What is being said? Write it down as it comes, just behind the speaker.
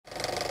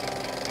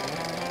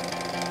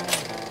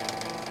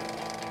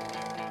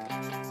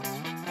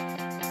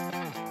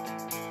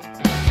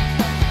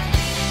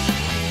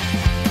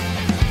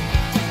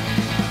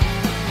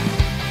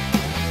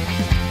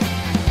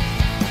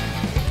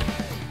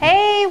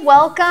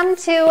Welcome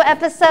to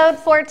episode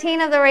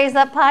 14 of the Raise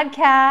Up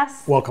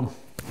podcast. Welcome.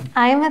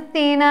 I'm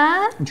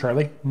Athena. And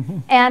Charlie.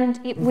 And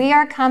we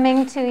are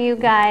coming to you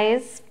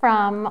guys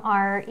from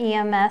our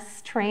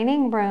EMS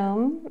training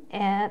room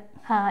in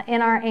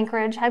our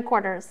Anchorage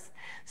headquarters.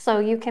 So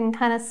you can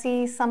kind of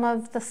see some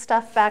of the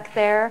stuff back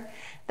there.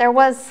 There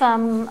was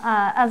some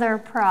other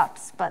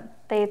props,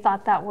 but they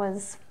thought that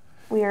was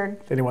weird.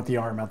 They didn't want the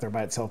arm out there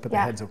by itself, but the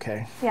head's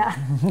okay. Yeah.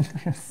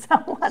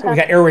 So we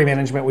got airway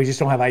management. We just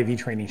don't have IV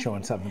training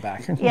showing stuff in the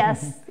back.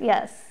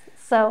 Yes.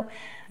 So,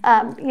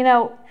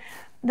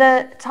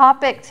 the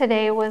topic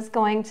today was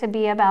going to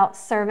be about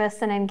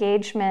service and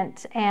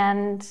engagement,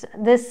 and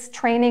this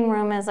training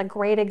room is a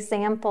great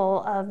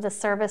example of the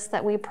service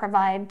that we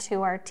provide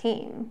to our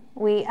team.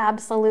 We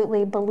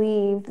absolutely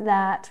believe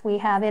that we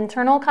have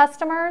internal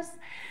customers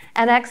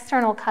and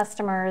external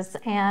customers,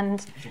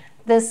 and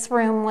this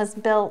room was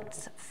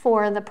built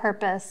for the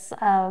purpose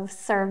of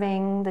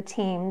serving the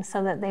team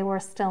so that they were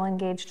still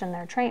engaged in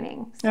their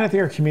training. And I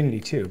think our community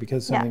too,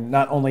 because I mean,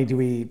 not only do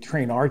we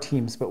train our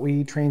teams, but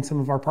we train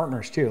some of our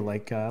partners too,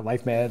 like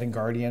LifeMed and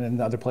Guardian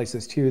and other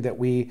places too, that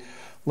we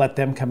let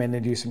them come in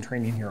and do some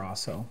training here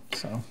also.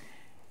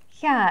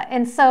 Yeah,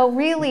 and so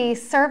really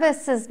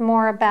service is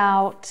more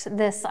about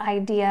this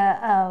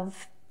idea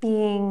of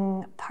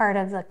being part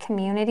of the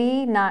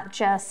community, not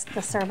just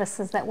the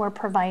services that we're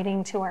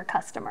providing to our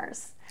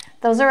customers.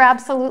 Those are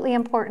absolutely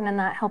important, and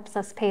that helps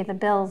us pay the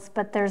bills,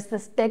 but there's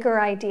this bigger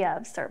idea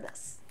of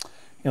service.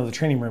 You know, the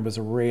training room was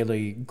a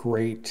really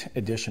great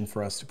addition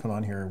for us to put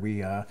on here. We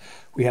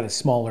had a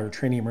smaller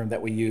training room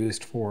that we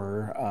used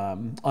for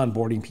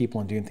onboarding people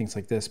and doing things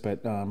like this,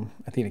 but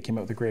Athena came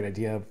up with a great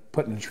idea of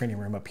putting a training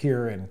room up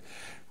here, and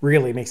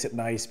really makes it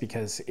nice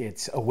because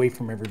it's away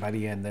from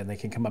everybody, and then they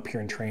can come up here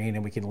and train,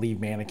 and we can leave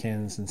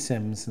mannequins and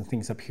sims and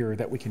things up here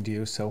that we can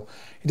do. So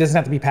it doesn't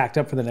have to be packed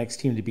up for the next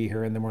team to be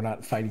here, and then we're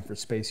not fighting for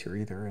space here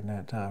either. And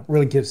that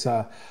really gives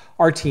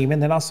our team,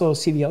 and then also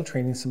CDL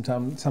training,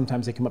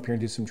 sometimes they come up here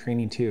and do some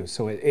training too.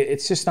 So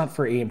it's just not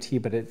for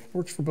AMT, but it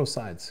works for both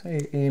sides,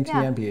 AMT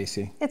and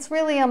BAC. It's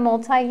really a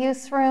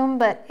multi-use room,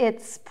 but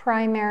it's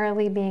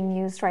primarily being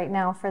used right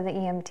now for the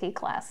EMT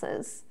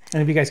classes.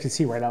 And if you guys can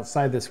see right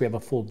outside this, we have a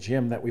full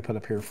gym that we put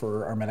up here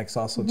for our medics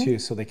also too,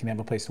 so they can have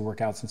a place to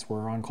work out. Since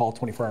we're on call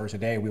 24 hours a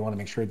day, we want to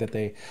make sure that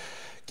they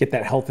get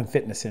that health and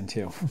fitness in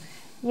too.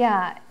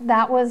 Yeah,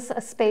 that was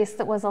a space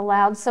that was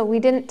allowed. So we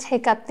didn't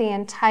take up the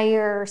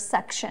entire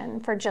section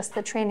for just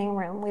the training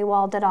room. We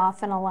walled it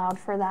off and allowed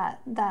for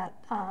that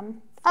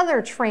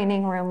other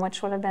training room,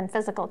 which would have been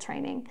physical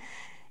training.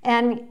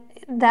 And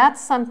that's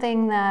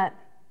something that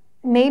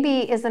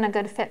maybe isn't a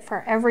good fit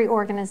for every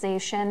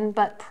organization,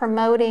 but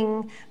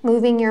promoting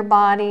moving your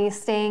body,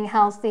 staying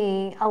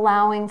healthy,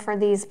 allowing for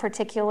these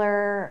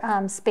particular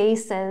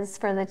spaces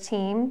for the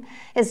team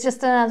is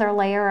just another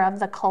layer of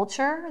the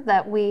culture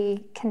that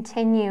we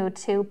continue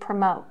to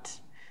promote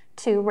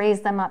to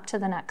raise them up to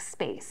the next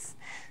space.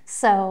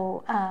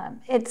 So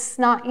it's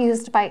not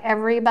used by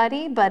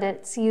everybody, but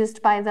it's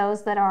used by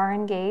those that are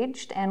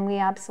engaged, and we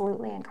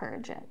absolutely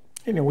encourage it.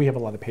 You know, we have a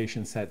lot of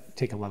patients that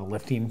take a lot of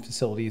lifting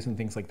facilities and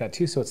things like that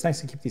too. So it's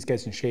nice to keep these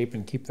guys in shape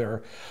and keep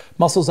their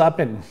muscles up.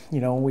 And, you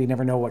know, we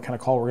never know what kind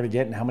of call we're going to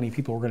get and how many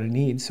people we're going to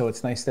need. So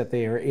it's nice that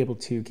they are able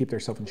to keep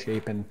themselves in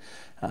shape and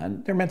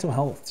their mental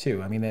health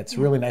too. I mean, it's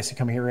really nice to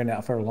come here and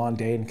after a long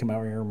day and come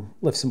out here and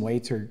lift some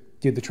weights or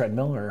do the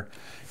treadmill or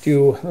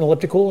do an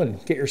elliptical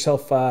and get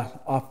yourself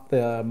off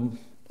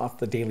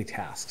the daily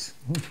tasks.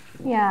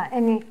 Yeah,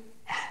 and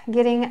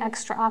getting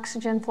extra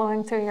oxygen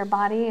flowing through your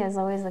body is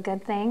always a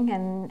good thing,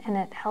 and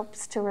it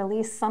helps to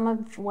release some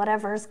of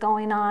whatever's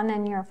going on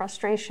in your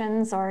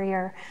frustrations or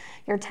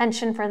your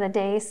tension for the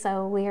day.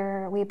 So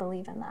we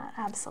believe in that,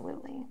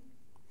 absolutely.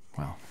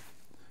 Wow.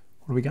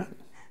 What do we got?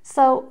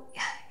 So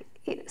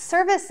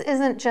service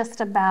isn't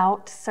just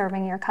about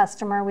serving your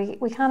customer.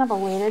 We kind of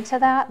alluded to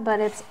that,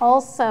 but it's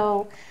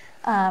also,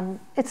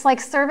 it's like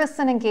service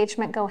and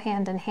engagement go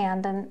hand in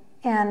hand,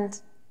 and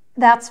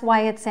that's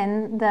why it's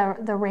in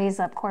the Raise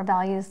Up core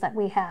values that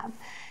we have.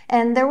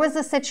 And there was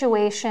a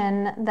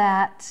situation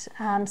that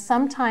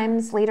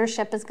sometimes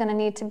leadership is going to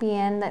need to be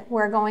in, that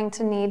we're going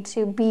to need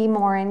to be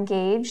more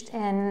engaged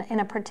in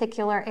a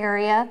particular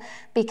area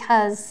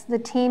because the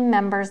team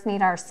members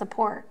need our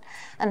support.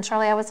 And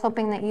Charlie, I was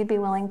hoping that you'd be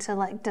willing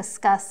to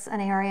discuss an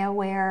area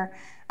where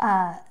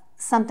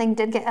something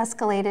did get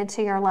escalated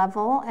to your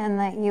level and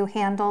that you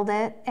handled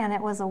it, and it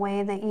was a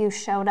way that you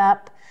showed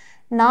up.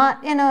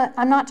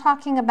 I'm not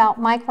talking about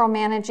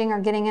micromanaging or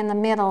getting in the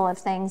middle of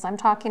things. I'm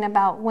talking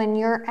about when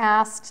you're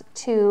asked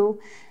to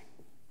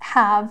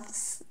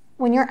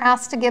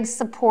give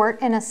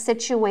support in a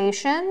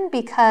situation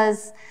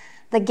because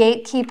the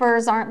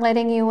gatekeepers aren't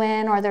letting you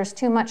in or there's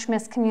too much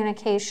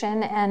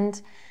miscommunication,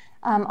 and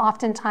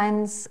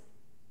oftentimes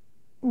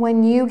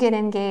when you get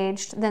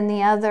engaged, then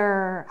the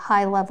other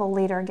high-level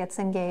leader gets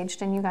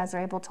engaged and you guys are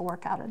able to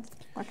work out.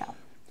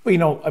 Well, you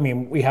know, I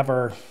mean, we have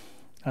our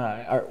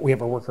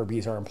worker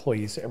bees, our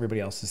employees,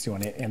 everybody else is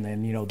doing it. And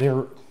then, you know,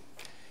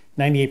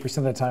 98%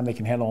 of the time they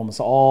can handle almost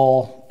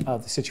all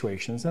of the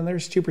situations. And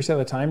there's 2% of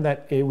the time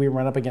that we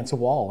run up against a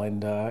wall.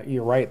 And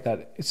you're right,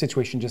 that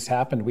situation just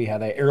happened. We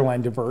had an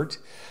airline divert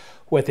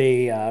with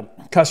a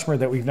customer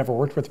that we've never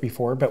worked with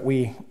before, but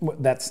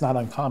that's not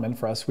uncommon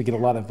for us. We get a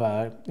lot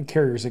of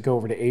carriers that go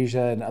over to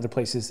Asia and other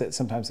places that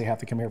sometimes they have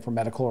to come here for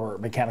medical or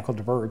mechanical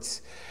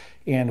diverts.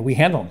 And we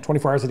handle them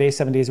 24 hours a day,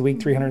 7 days a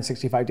week,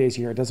 365 days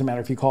a year. It doesn't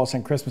matter if you call us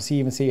on Christmas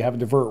Eve and say you have a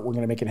divert, we're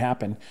going to make it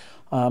happen.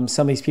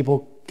 Some of these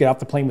people get off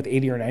the plane with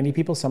 80 or 90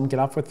 people. Some get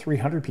off with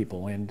 300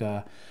 people.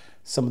 And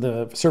some of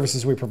the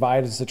services we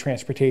provide is the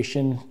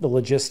transportation, the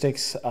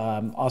logistics,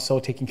 also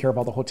taking care of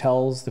all the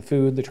hotels, the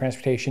food, the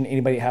transportation,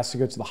 anybody that has to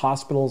go to the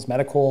hospitals,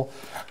 medical,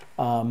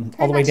 all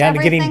the way down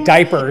to getting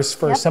diapers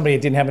for somebody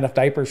that didn't have enough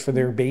diapers for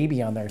their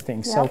baby on their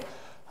thing. So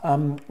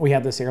we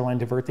had this airline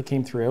divert that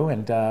came through,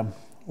 and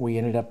we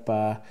ended up,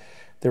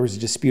 there was a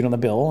dispute on the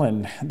bill,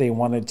 and they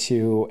wanted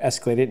to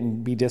escalate it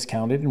and be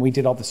discounted, and we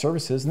did all the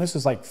services. And this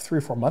was like 3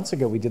 or 4 months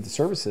ago we did the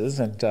services,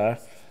 and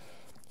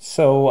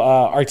so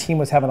our team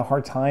was having a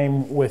hard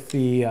time with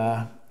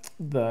the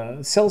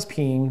sales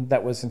team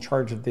that was in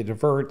charge of the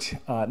divert,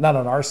 not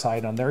on our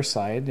side, on their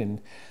side,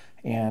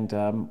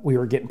 and we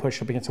were getting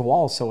pushed up against a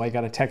wall. So I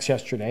got a text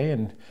yesterday,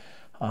 and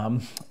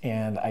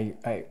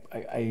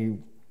I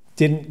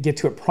didn't get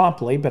to it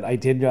promptly, but I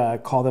did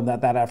call them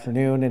that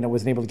afternoon, and I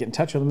wasn't able to get in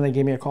touch with them. They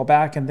gave me a call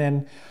back, and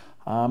then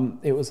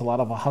it was a lot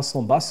of a hustle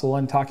and bustle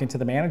and talking to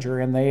the manager,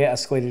 and they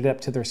escalated it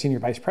up to their senior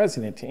vice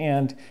president.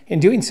 And in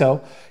doing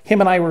so, him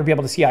and I were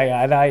able to see eye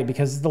to eye,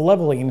 because the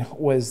level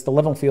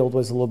field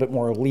was a little bit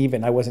more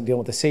even. I wasn't dealing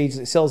with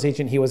the sales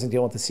agent. He wasn't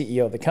dealing with the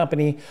CEO of the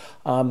company.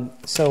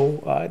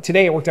 So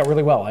today it worked out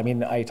really well. I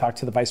mean, I talked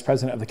to the vice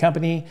president of the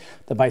company.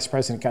 The vice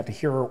president got to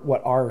hear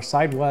what our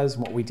side was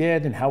and what we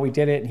did and how we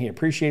did it, and he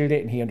appreciated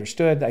it and he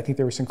understood. I think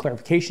there were some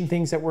clarification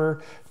things that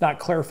were not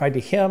clarified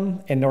to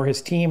him and nor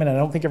his team, and I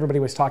don't think everybody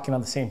was talking on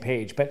the same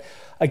page. But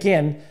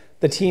again,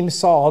 the team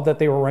saw that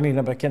they were running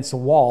up against a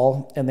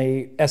wall, and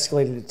they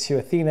escalated it to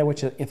Athena,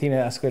 which Athena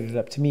escalated it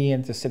up to me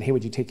and just said, "Hey,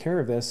 would you take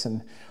care of this?"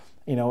 And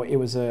you know, it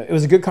was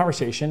a good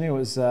conversation. It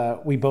was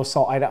we both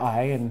saw eye to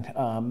eye,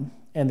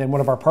 and then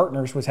one of our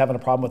partners was having a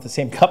problem with the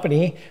same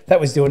company that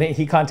was doing it.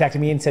 He contacted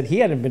me and said he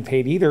hadn't been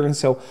paid either, and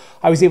so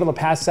I was able to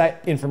pass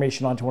that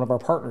information on to one of our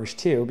partners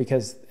too,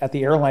 because at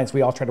the airlines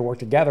we all try to work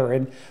together.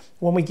 And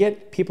when we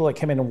get people that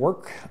come in and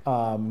work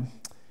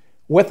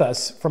with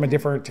us from a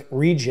different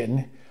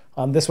region.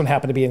 This one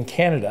happened to be in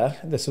Canada.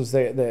 This was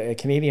the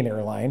Canadian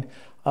airline.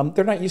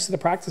 They're not used to the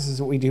practices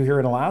that we do here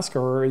in Alaska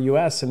or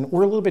US, and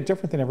we're a little bit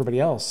different than everybody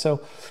else. So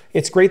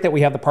it's great that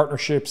we have the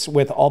partnerships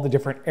with all the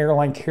different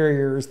airline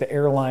carriers, the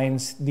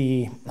airlines,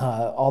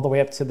 all the way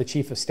up to the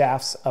chief of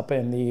staffs up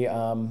in the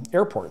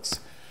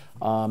airports,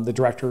 the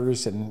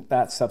directors and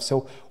that stuff.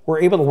 So we're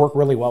able to work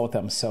really well with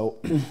them. So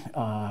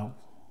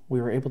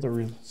we were able to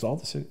resolve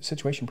the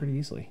situation pretty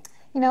easily.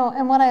 You know,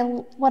 and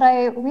what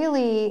I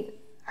really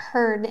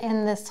heard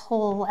in this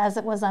whole, as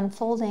it was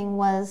unfolding,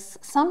 was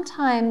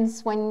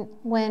sometimes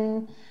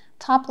when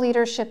top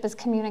leadership is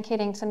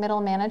communicating to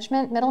middle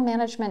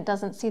management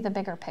doesn't see the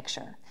bigger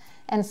picture.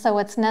 And so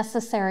it's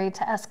necessary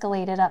to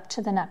escalate it up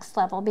to the next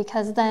level,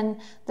 because then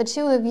the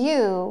two of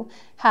you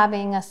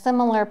having a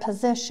similar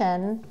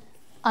position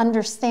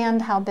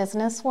understand how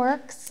business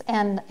works,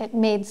 and it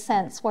made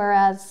sense,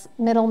 whereas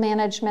middle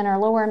management or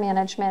lower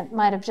management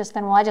might have just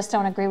been, well, I just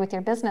don't agree with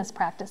your business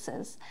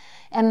practices.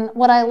 And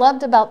what I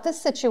loved about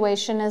this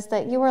situation is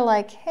that you were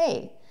like,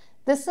 hey,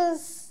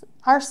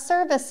 our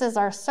service is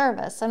our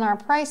service, and our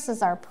price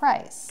is our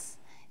price.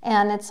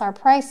 And it's our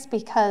price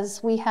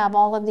because we have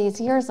all of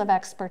these years of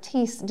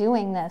expertise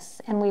doing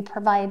this, and we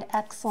provide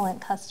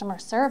excellent customer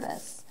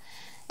service.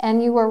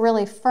 And you were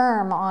really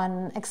firm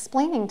on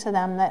explaining to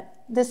them that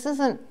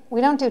we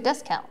don't do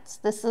discounts.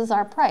 This is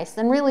our price,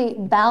 and really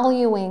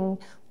valuing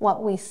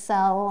what we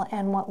sell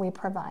and what we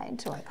provide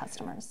to our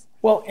customers.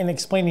 Well, and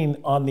explaining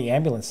on the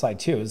ambulance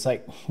side too, is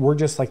like, we're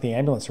just like the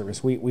ambulance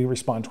service. We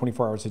respond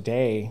 24 hours a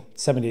day,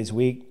 7 days a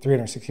week,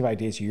 365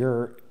 days a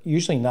year,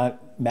 usually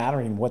not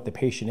mattering what the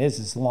patient is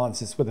as long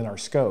as it's within our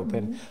scope. Mm-hmm.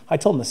 And I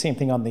told them the same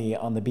thing on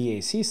the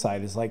BAC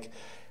side, is like,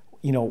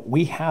 you know,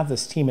 we have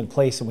this team in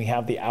place and we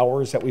have the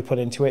hours that we put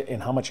into it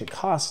and how much it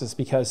costs, is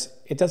because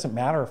it doesn't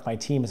matter if my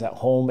team is at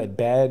home, at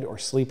bed, or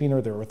sleeping,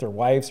 or they're with their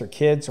wives or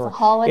kids, or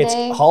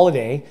it's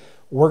holiday.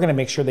 We're going to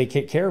make sure they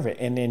take care of it.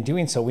 And in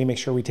doing so, we make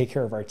sure we take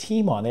care of our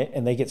team on it,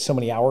 and they get so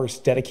many hours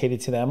dedicated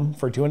to them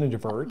for doing a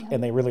divert.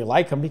 And they really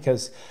like them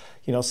because,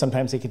 you know,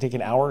 sometimes they can take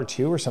an hour or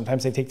two, or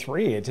sometimes they take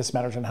 3. It just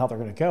matters on how they're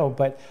going to go.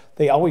 But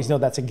they always know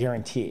that's a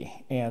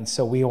guarantee. And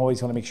so we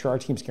always want to make sure our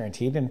team's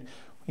guaranteed. And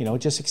you know,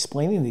 just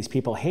explaining to these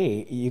people,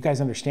 hey, you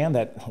guys understand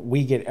that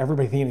we get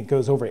everything that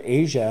goes over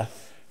Asia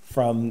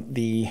from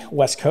the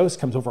West Coast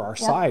comes over our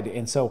side.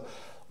 And so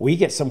we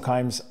get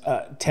sometimes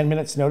 10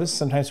 minutes notice,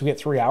 sometimes we get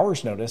 3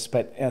 hours notice,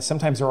 but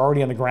sometimes they're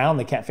already on the ground,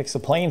 they can't fix the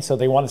plane, so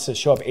they want us to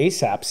show up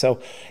ASAP.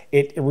 So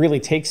it really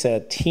takes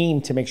a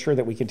team to make sure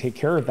that we can take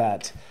care of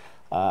that.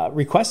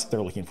 requests that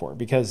they're looking for.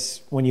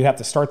 Because when you have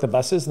to start the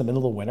buses in the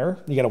middle of the winter,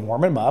 you got to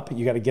warm them up,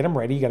 you got to get them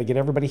ready, you got to get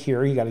everybody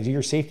here, you got to do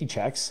your safety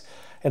checks,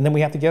 and then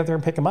we have to get out there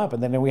and pick them up,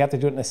 and then we have to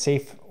do it in a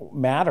safe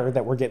manner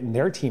that we're getting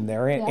their team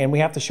there, and we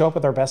have to show up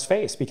with our best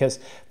face, because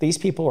these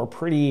people are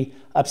pretty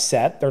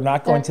upset. They're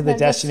not going to the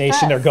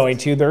destination they're going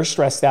to. They're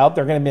stressed out.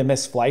 They're going to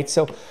miss flights.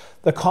 So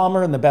the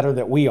calmer and the better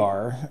that we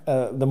are,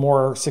 the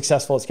more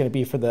successful it's going to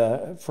be for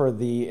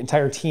the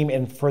entire team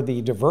and for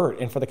the divert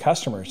and for the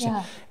customers.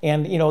 Yeah.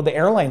 And you know, the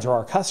airlines are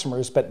our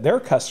customers, but their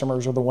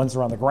customers are the ones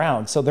that are on the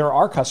ground. So they're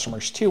our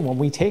customers too when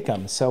we take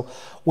them. So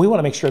we want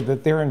to make sure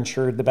that they're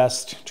ensured the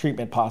best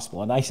treatment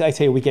possible. And I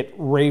tell you, we get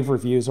rave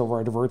reviews over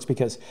our diverts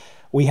because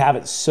we have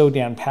it so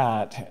down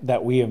pat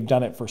that we have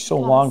done it for so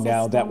long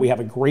now that we have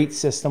a great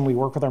system. We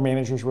work with our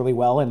managers really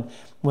well. And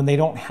when they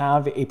don't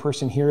have a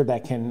person here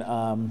that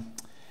can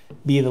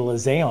be the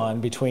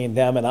liaison between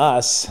them and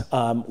us,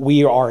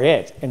 we are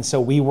it. And so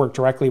we work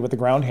directly with the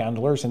ground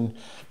handlers, and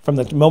from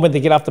the moment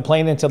they get off the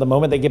plane until the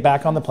moment they get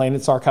back on the plane,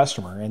 it's our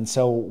customer. And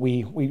so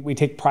we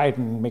take pride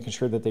in making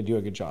sure that they do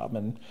a good job.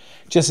 And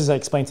just as I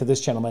explained to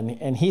this gentleman,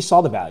 and he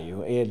saw the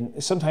value,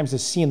 and sometimes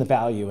it's seeing the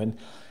value. And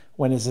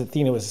when, as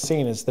Athena was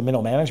saying, is the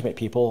middle management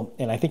people,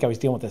 and I think I was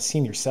dealing with a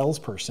senior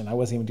salesperson, I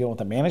wasn't even dealing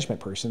with a management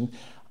person,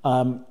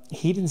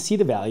 he didn't see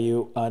the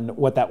value on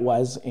what that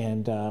was,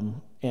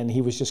 and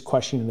he was just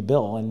questioning the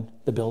bill, and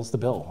the bill's the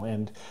bill.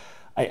 And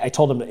I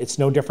told him it's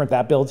no different,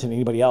 that bill, than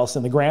anybody else.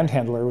 And the ground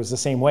handler was the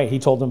same way. He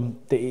told him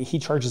that he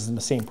charges them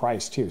the same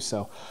price too.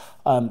 So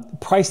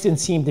price didn't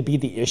seem to be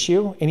the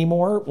issue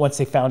anymore once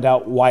they found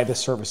out why the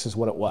service is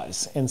what it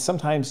was. And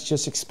sometimes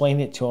just explain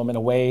it to them in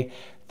a way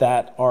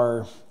that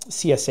our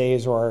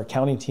CSAs or our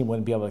accounting team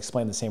wouldn't be able to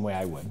explain the same way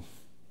I would.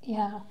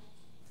 Yeah.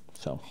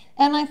 So.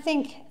 And I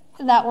think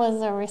that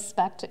was a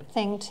respect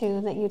thing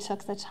too, that you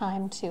took the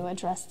time to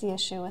address the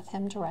issue with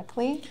him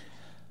directly,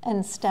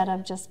 instead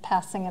of just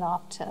passing it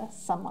off to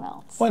someone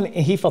else. Well, and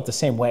he felt the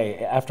same way.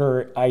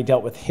 After I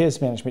dealt with his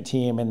management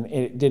team and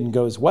it didn't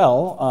go as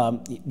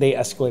well, they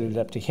escalated it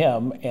up to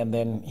him, and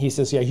then he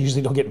says, yeah, I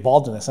usually don't get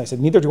involved in this. And I said,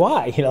 neither do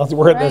I. You know,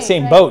 we're in the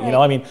same boat. You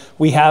know, I mean,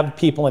 we have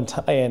people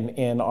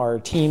in our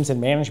teams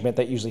and management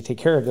that usually take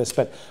care of this,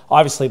 but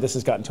obviously this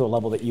has gotten to a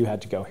level that you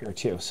had to go here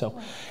too. So,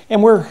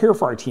 and we're here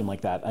for our team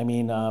like that. I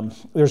mean,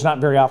 there's not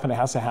very often it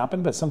has to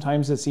happen, but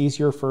sometimes it's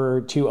easier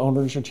for two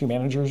owners or two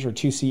managers or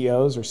two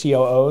CEOs or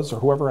COOs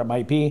or whoever it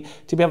might be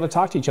to be able to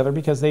talk to each other,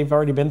 because they've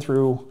already been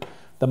through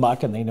the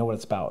muck and they know what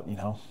it's about, you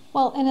know.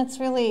 Well, and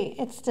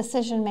it's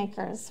decision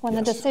makers. When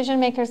the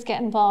decision makers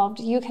get involved,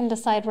 you can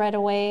decide right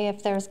away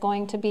if there's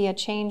going to be a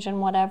change in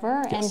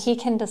whatever, and he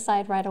can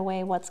decide right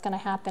away what's going to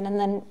happen, and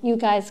then you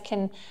guys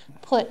can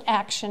put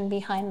action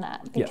behind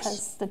that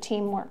because the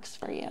team works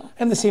for you.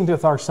 And the same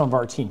with some of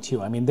our team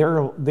too. I mean,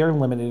 they're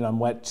limited on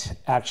what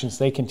actions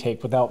they can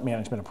take without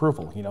management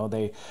approval. You know,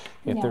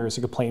 if there's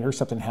a complaint or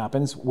something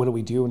happens, what do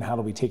we do and how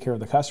do we take care of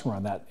the customer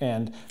on that?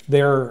 And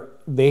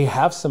they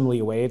have some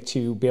leeway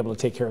to be able to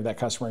take care of that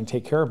customer and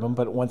take care of them,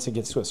 but once it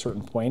gets to a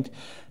certain point,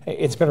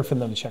 it's better for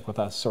them to check with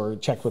us or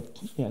check with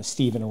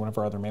Steven or one of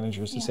our other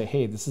managers to say,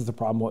 hey, this is the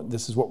problem,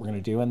 this is what we're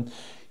going to do,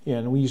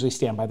 and we usually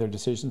stand by their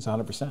decisions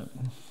 100%.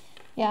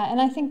 Yeah, and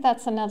I think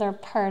that's another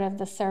part of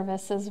the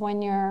service, is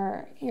when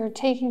you're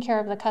taking care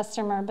of the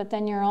customer, but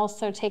then you're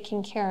also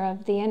taking care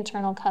of the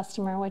internal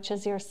customer, which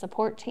is your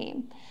support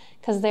team,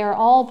 because they're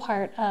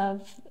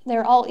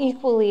all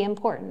equally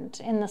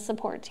important in the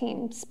support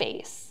team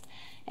space.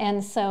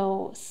 And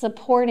so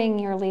supporting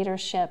your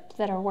leadership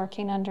that are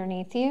working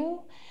underneath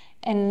you,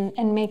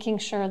 and making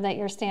sure that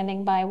you're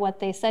standing by what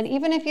they said,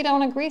 even if you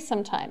don't agree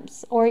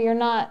sometimes, or you're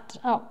not,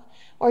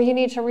 or you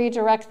need to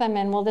redirect them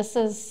in, well, this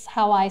is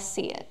how I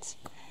see it.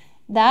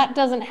 That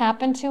doesn't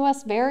happen to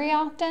us very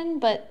often,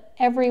 but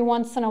every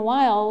once in a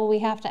while we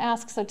have to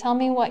ask, so tell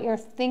me what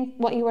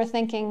you were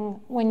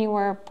thinking when you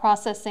were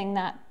processing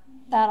that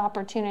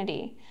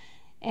opportunity,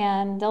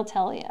 and they'll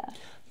tell you.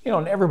 You know,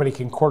 and everybody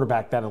can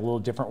quarterback that a little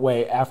different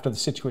way after the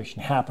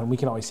situation happened. We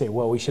can always say,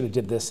 well, we should have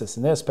did this, this,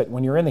 and this. But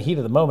when you're in the heat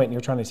of the moment and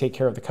you're trying to take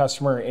care of the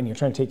customer and you're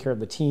trying to take care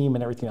of the team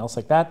and everything else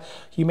like that,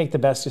 you make the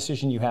best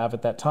decision you have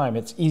at that time.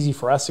 It's easy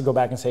for us to go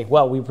back and say,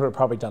 well, we would have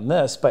probably done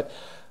this, but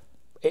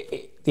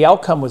the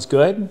outcome was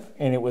good,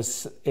 and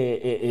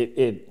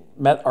it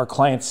met our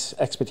clients'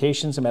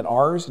 expectations and met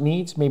ours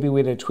needs. Maybe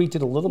we'd have tweaked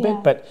it a little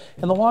bit, but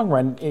in the long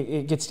run,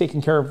 it gets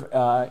taken care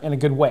of in a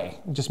good way.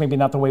 Just maybe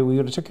not the way we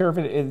would have took care of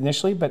it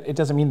initially, but it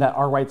doesn't mean that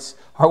our way is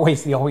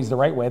always the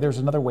right way. There's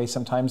another way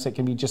sometimes that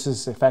can be just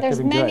as effective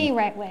and good. There's many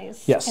right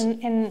ways. Yes.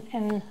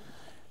 And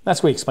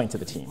that's what we explain to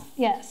the team.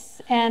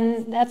 Yes,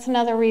 and that's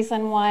another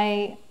reason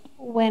why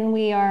when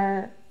we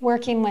are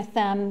working with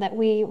them that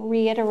we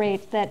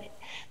reiterate that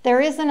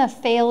there isn't a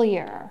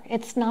failure.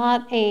 It's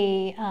not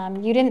a,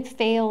 you didn't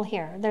fail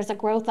here. There's a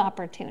growth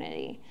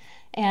opportunity,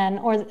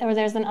 or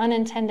there's an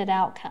unintended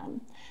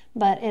outcome.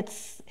 But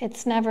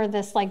it's never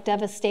this like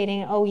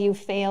devastating, oh, you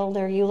failed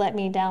or you let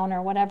me down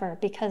or whatever,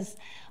 because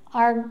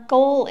our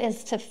goal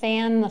is to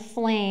fan the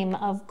flame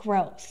of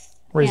growth.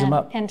 Raise them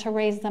up. And to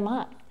raise them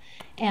up.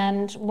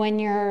 And when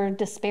you're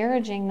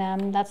disparaging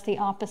them, that's the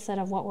opposite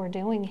of what we're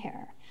doing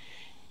here.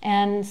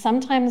 And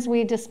sometimes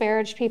we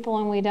disparage people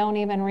and we don't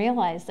even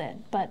realize it.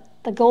 But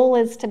the goal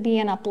is to be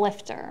an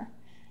uplifter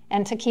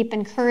and to keep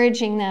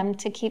encouraging them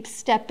to keep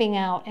stepping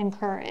out in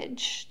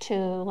courage to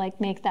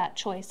like make that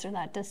choice or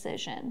that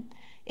decision.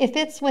 If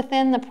it's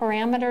within the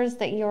parameters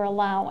that you're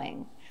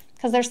allowing.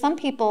 Because there's some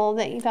people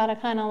that you got to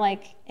kind of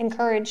like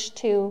encourage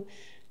to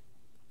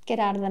get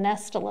out of the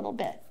nest a little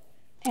bit.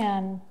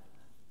 And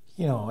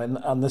you know, and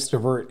on this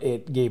divert,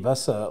 it gave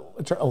us a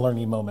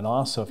learning moment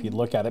also, if you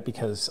look at it,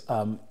 because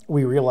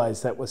we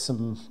realized that with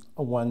some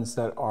ones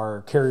that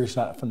are carriers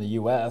not from the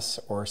US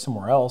or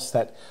somewhere else,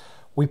 that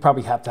we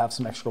probably have to have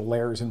some extra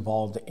layers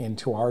involved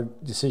into our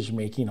decision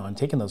making on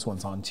taking those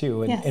ones on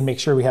too, and, yes. and make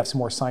sure we have some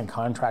more signed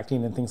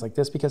contracting and things like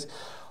this, because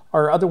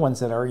our other ones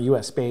that are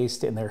US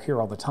based and they're here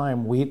all the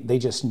time, they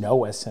just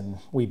know us and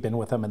we've been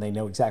with them and they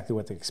know exactly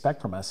what to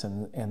expect from us.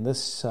 And in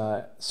this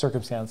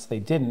circumstance, they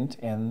didn't.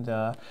 And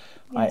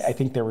yes. I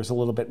think there was a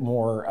little bit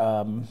more,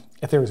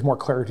 if there was more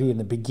clarity in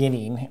the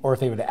beginning, or if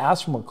they would have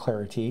asked for more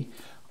clarity,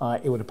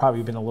 it would have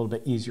probably been a little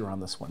bit easier on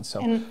this one. So,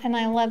 and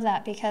I love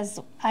that, because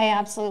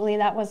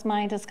that was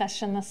my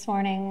discussion this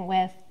morning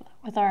with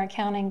our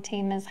accounting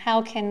team, is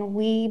how can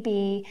we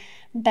be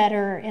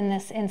better in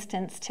this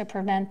instance to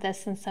prevent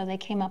this? And so they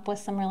came up with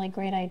some really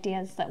great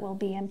ideas that we'll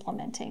be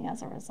implementing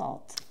as a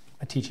result.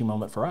 A teaching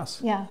moment for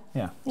us. Yeah.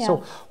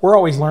 So we're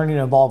always learning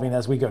and evolving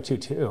as we go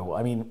too.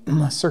 I mean,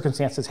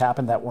 circumstances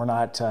happen that we're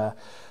not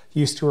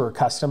used to or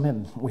accustomed,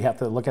 and we have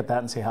to look at that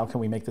and say, how can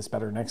we make this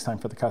better next time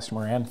for the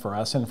customer and for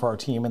us and for our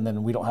team? And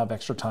then we don't have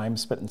extra time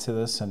spent into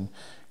this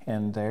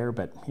and there,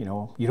 but you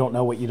know, you don't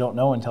know what you don't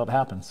know until it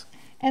happens.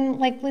 And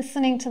like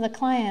listening to the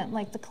client,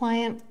 like the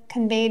client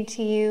conveyed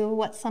to you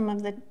what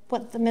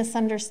the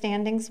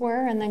misunderstandings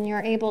were, and then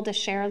you're able to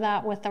share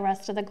that with the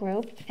rest of the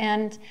group.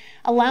 And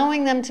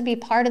allowing them to be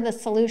part of the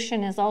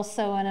solution is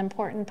also an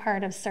important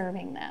part of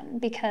serving them,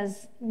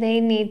 because they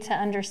need to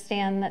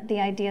understand that the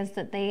ideas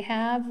that they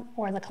have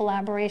or the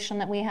collaboration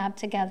that we have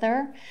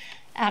together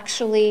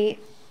actually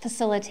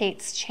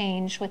facilitates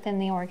change within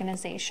the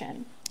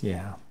organization.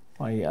 Yeah.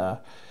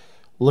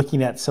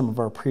 Looking at some of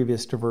our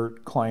previous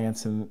divert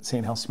clients and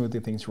seeing how smoothly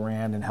things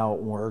ran and how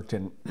it worked,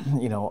 and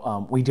you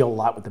know, we deal a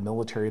lot with the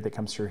military that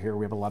comes through here.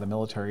 We have a lot of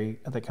military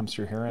that comes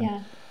through here,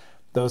 and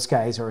those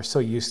guys are so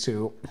used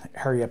to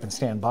hurry up and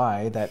stand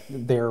by that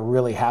they're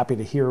really happy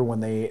to hear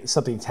when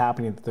something's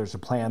happening, that there's a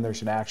plan,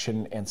 there's an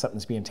action, and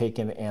something's being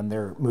taken, and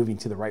they're moving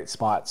to the right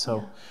spot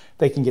so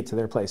they can get to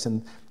their place.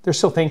 And they're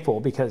so thankful,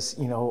 because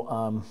you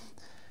know,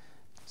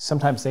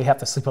 sometimes they have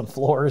to sleep on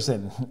floors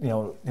and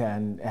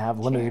and have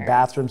limited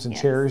bathrooms and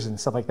chairs and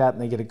stuff like that,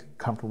 and they get a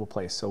comfortable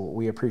place. So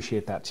we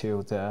appreciate that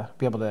too, to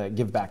be able to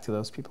give back to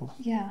those people.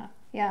 Yeah.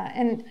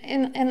 And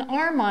in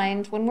our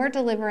mind, when we're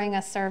delivering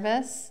a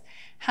service,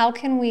 how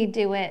can we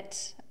do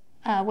it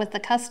with the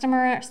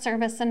customer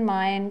service in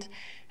mind?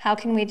 How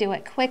can we do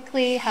it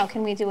quickly? How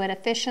can we do it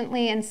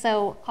efficiently? And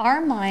so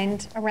our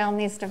mind around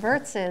these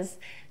diverts is,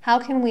 how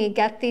can we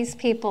get these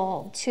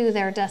people to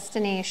their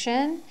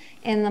destination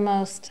in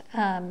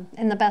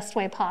the best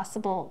way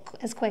possible,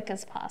 as quick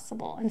as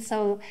possible? And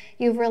so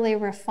you've really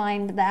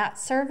refined that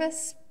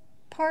service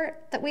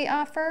part that we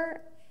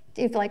offer.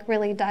 You've like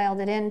really dialed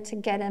it in to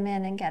get them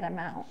in and get them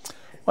out.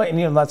 Well,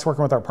 and that's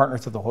working with our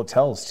partners at the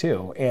hotels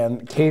too,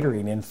 and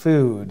catering and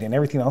food and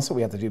everything else that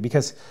we have to do,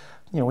 because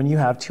when you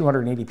have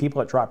 280 people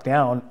that drop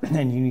down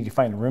and you need to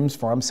find rooms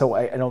for them. So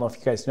I don't know if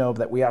you guys know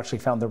that we actually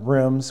found the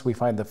rooms, we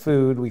find the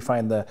food, we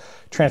find the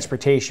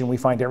transportation, we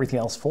find everything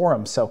else for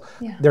them. So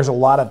there's a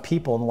lot of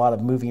people and a lot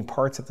of moving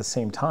parts at the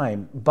same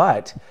time,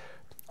 but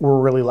we're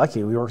really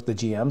lucky. We work with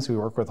the GMs, we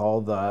work with all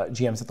the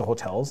GMs at the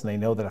hotels, and they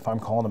know that if I'm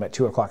calling them at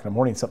 2 o'clock in the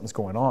morning, something's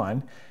going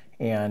on,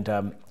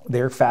 and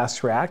they're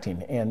fast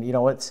reacting. And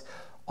it's,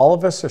 all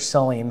of us are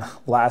selling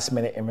last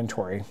minute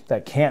inventory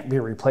that can't be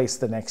replaced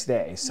the next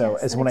day. So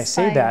when I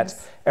say that,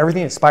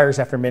 everything expires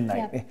after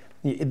midnight.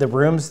 Yep. The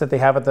rooms that they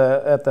have at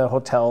the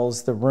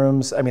hotels, the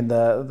rooms, I mean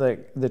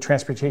the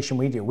transportation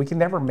we do, we can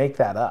never make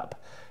that up.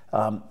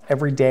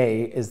 Every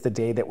day is the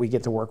day that we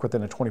get to work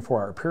within a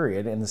 24-hour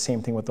period, and the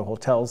same thing with the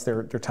hotels.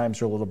 Their times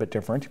are a little bit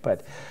different,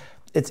 but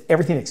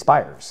everything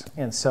expires.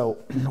 And so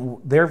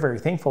they're very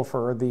thankful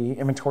for the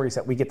inventories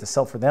that we get to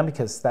sell for them,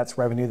 because that's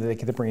revenue that they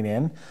get to bring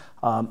in.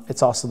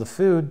 It's also the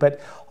food, but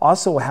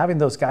also having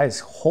those guys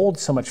hold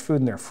so much food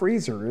in their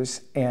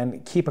freezers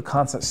and keep a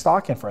constant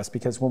stock in for us,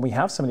 because when we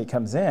have somebody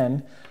comes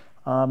in,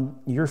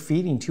 you're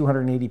feeding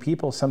 280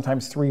 people,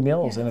 sometimes 3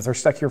 meals. And if they're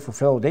stuck here for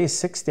 4 days,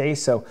 6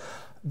 days. So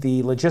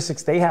the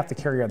logistics they have to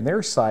carry on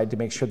their side to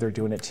make sure they're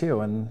doing it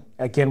too. And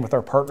again, with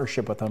our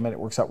partnership with them, and it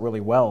works out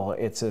really well.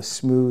 It's a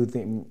smooth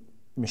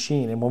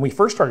machine. And when we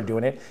first started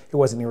doing it, it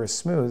wasn't near as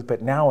smooth,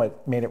 but now it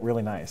made it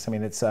really nice. I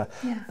mean, it's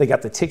they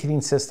got the ticketing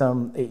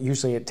system.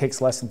 It takes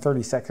less than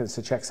 30 seconds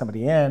to check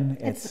somebody in.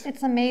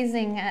 It's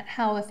amazing at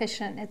how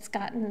efficient it's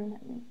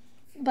gotten.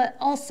 But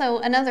also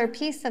another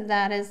piece of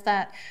that is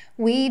that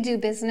we do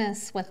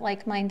business with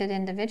like-minded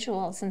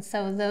individuals, and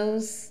so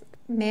those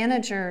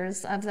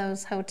managers of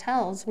those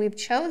hotels, we've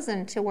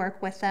chosen to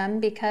work with them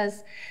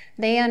because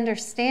they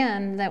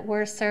understand that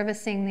we're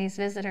servicing these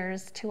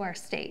visitors to our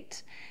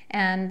state.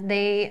 And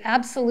they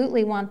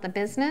absolutely want the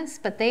business,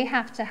 but they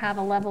have to have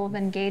a level of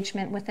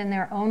engagement within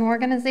their own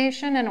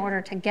organization in order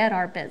to get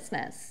our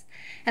business.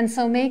 And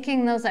so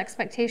making those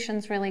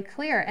expectations really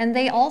clear. And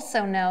they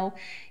also know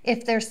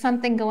if there's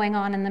something going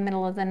on in the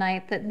middle of the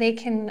night that they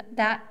can,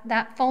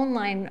 that phone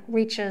line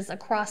reaches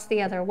across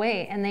the other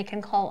way and they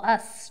can call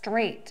us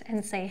straight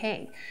and say,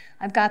 hey,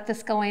 I've got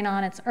this going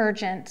on, it's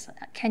urgent,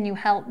 can you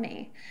help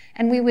me?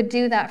 And we would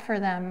do that for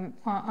them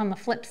on the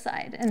flip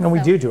side. And so, we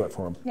do it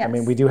for them. Yes. I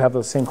mean, we do have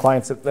those same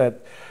clients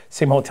that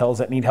same hotels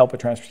that need help with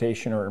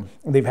transportation, or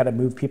they've had to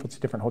move people to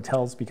different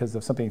hotels because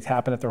of something that's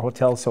happened at their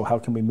hotel. So how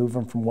can we move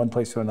them from one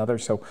place to another?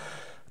 So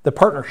the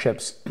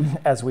partnerships,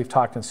 as we've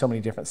talked in so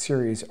many different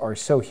series, are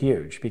so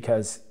huge,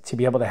 because to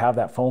be able to have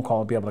that phone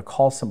call and be able to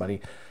call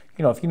somebody,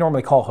 you know, if you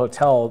normally call a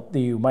hotel,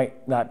 you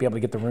might not be able to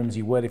get the rooms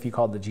you would if you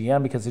called the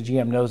GM, because the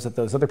GM knows that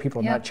those other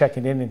people are not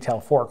checking in until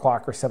 4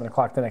 o'clock or 7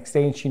 o'clock the next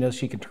day, and she knows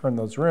she can turn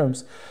those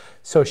rooms.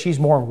 So she's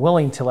more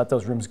willing to let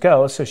those rooms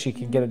go so she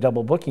can get a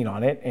double booking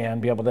on it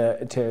and be able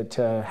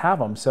to have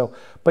them. So,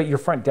 but your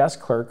front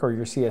desk clerk or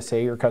your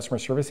CSA or customer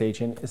service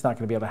agent is not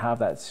going to be able to have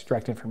that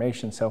direct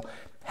information. So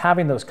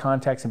having those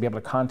contacts and be able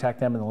to contact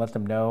them and let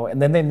them know,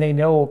 and then they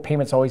know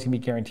payment's always going to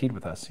be guaranteed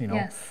with us, you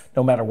know,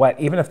 no matter what.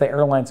 Even if the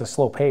airline's a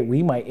slow pay,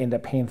 we might end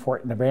up paying for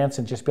it in advance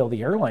and just bill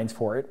the airlines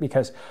for it,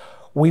 because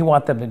we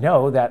want them to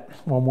know that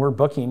when we're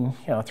booking,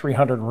 you know,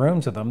 300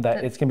 rooms of them,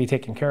 that it's going to be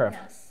taken care of.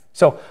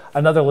 So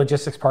another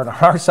logistics part on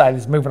our side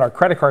is moving our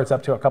credit cards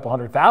up to a couple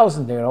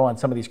 $100,000, you know, on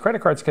some of these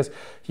credit cards, because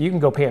you can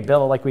go pay a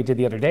bill like we did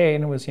the other day,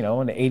 and it was, you know,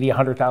 an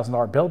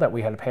 $80,000-$100,000 bill that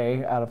we had to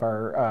pay out of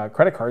our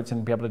credit cards,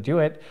 and be able to do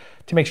it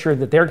to make sure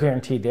that they're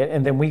guaranteed it,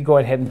 and then we go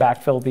ahead and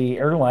backfill the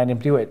airline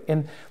and do it.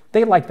 And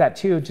they like that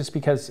too, just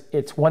because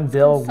it's one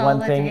bill,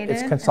 one thing,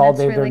 it's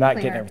consolidated, really, they're not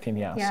getting everything.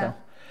 So.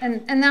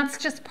 And that's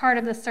just part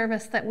of the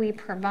service that we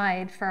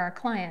provide for our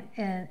client.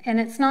 And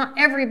it's not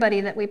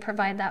everybody that we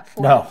provide that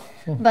for. No.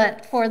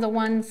 But for the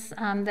ones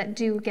that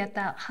do get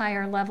that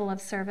higher level of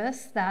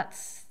service,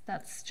 that's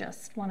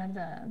just one of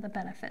the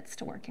benefits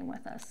to working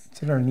with us.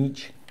 It's in our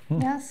niche.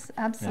 Yes,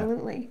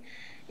 absolutely.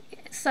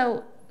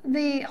 So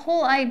the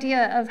whole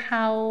idea of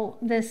how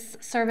this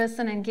service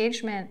and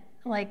engagement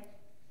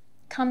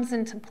comes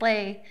into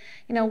play,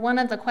 you know, one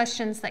of the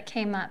questions that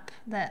came up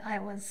that I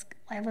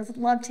would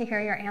love to hear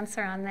your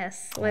answer on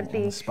this would be,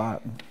 on the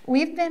spot.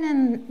 We've been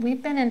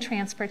in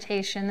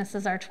transportation. This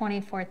is our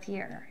 24th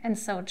year. And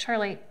so,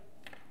 Charlie,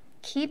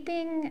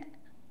 keeping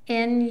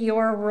in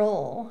your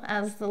role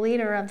as the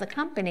leader of the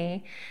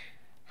company,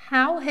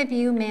 how have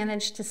you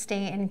managed to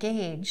stay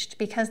engaged?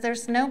 Because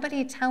there's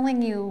nobody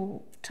telling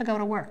you to go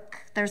to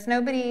work. There's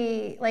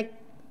nobody, like,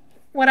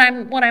 what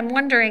I'm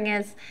wondering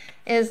is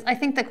I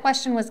think the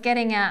question was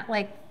getting at,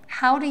 like,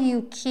 how do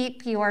you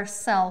keep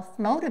yourself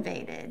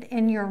motivated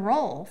in your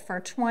role for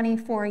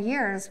 24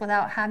 years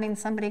without having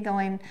somebody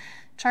going,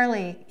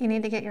 Charlie, you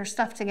need to get your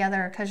stuff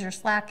together because you're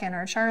slacking,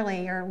 or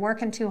Charlie, you're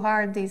working too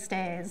hard these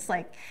days.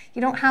 Like,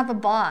 you don't have a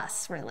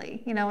boss,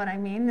 really, you know what I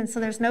mean? And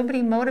so there's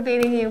nobody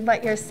motivating you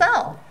but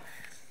yourself.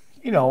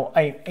 You know,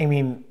 I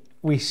mean,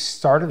 we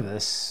started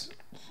this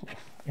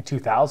in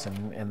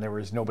 2000, and there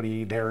was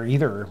nobody there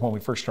either when we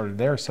first started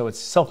there. So it's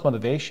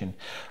self-motivation.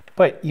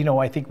 But, you know,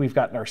 I think we've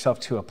gotten ourselves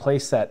to a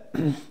place that,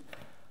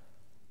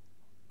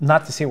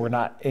 not to say we're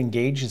not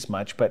engaged as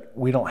much, but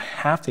we don't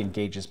have to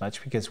engage as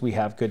much because we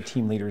have good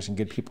team leaders and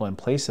good people in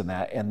place in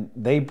that, and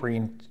they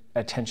bring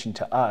attention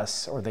to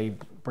us, or they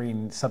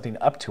bring something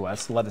up to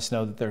us to let us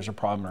know that there's a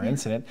problem or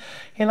incident.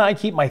 And I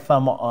keep my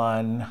thumb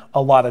on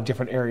a lot of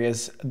different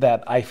areas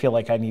that I feel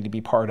like I need to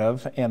be part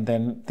of, and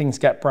then things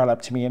get brought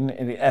up to me, and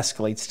it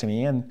escalates to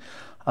me. And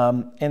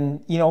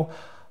you know,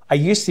 I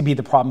used to be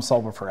the problem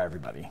solver for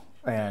everybody,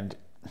 and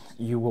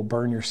you will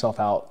burn yourself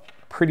out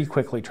pretty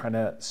quickly trying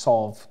to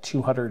solve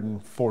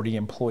 240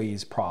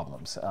 employees'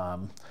 problems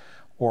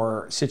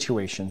or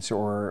situations,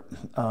 or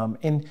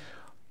and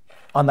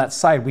on that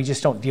side, we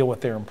just don't deal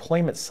with their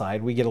employment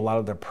side. We get a lot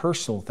of their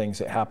personal things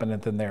that happen,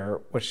 and then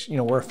which, you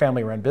know, we're a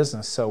family-run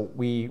business, so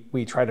we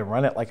try to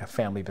run it like a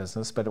family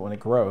business, but when it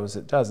grows,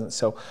 it doesn't.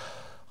 So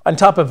on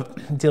top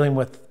of dealing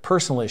with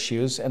personal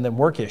issues and then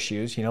work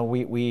issues, you know,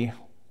 we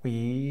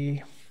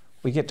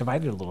get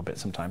divided a little bit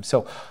sometimes.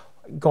 So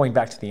going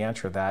back to the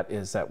answer of that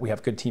is that we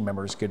have good team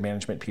members, good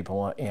management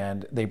people,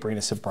 and they bring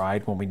us a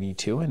bride when we need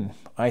to. And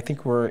I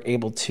think we're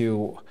able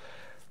to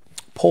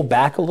pull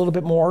back a little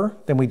bit more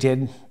than we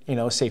did, you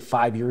know, say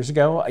 5 years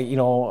ago. You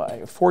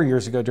know, 4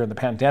 years ago during the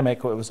pandemic,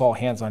 it was all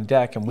hands on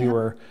deck, and we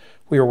were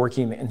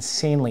working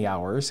insanely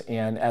hours.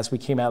 And as we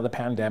came out of the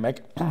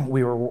pandemic,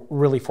 we were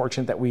really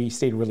fortunate that we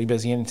stayed really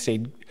busy and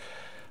stayed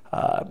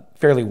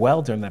fairly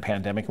well during the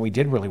pandemic, and we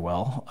did really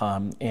well.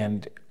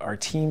 And our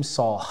team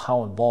saw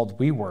how involved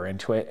we were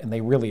into it, and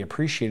they really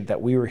appreciated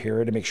that we were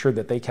here to make sure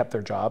that they kept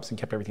their jobs and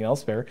kept everything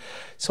else there.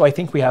 So I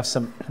think we have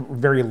some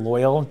very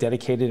loyal,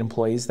 dedicated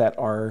employees that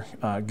are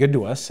good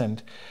to us,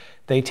 and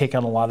they take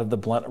on a lot of the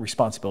blunt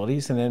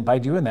responsibilities. And then by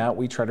doing that,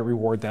 we try to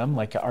reward them.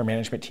 Like our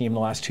management team the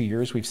last 2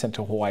 years, we've sent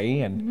to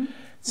Hawaii and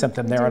sent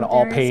them there on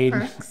all paid,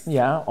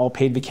 all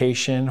paid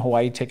vacation,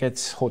 Hawaii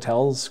tickets,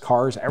 hotels,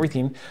 cars,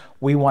 everything.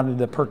 We wanted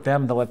to perk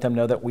them to let them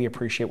know that we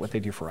appreciate what they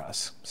do for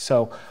us.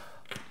 So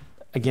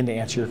again, to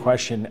answer your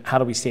question, how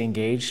do we stay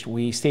engaged?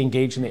 We stay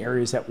engaged in the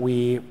areas that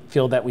we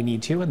feel that we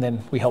need to, and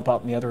then we help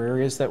out in the other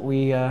areas that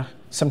we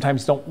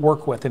sometimes don't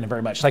work with in it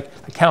very much. Like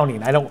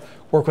accounting, I don't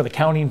work with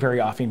accounting very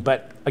often,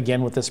 but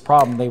again, with this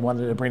problem, they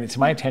wanted to bring it to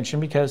my attention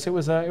because it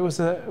was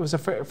a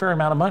fair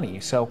amount of money.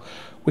 So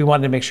we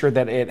wanted to make sure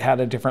that it had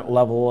a different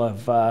level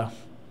of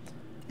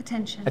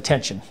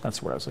attention.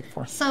 That's what I was looking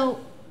for. So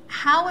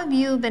how have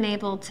you been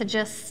able to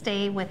just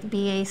stay with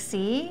BAC?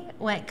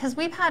 Because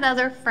we've had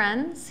other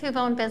friends who've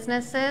owned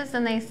businesses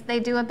and they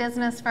do a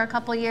business for a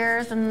couple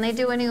years and they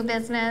do a new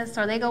business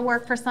or they go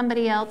work for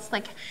somebody else.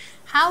 Like,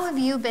 how have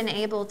you been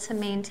able to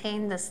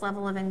maintain this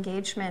level of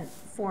engagement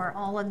for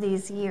all of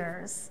these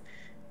years,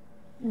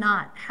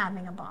 not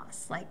having a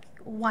boss? Like,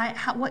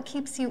 what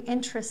keeps you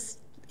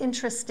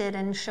interested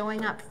in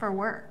showing up for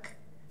work?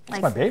 It's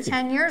my baby.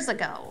 10 years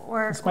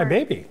ago, it's my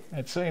baby.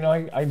 It's, you know,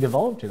 I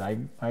developed it.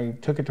 I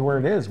took it to where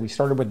it is. We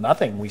started with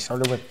nothing. We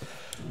started with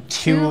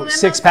two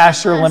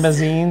 6-passenger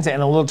limousines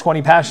and a little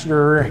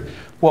 20-passenger,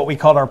 what we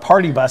called our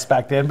party bus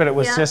back then, but it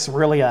was just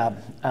really a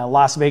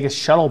Las Vegas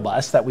shuttle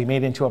bus that we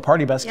made into a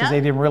party bus because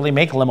they didn't really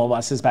make limo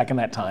buses back in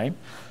that time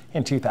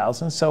in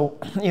 2000. So,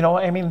 you know,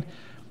 I mean,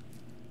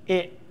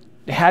 it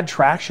had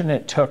traction,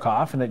 it took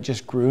off, and it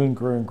just grew and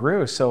grew and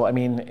grew. So, I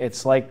mean,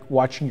 it's like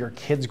watching your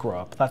kids grow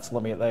up. That's,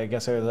 I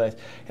guess,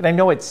 and I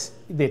know it's,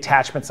 the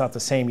attachment's not the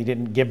same. You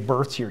didn't give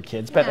birth to your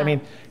kids, but I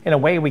mean, in a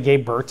way, we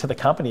gave birth to the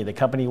company. The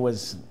company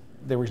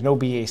there was no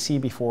BAC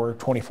before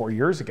 24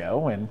 years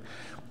ago, and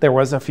there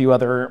was a few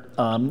other,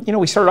 you know,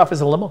 we started off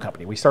as a limo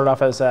company. We started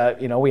off as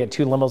you know, we had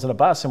 2 limos and a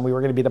bus, and we were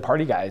going to be the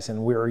party guys,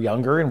 and we were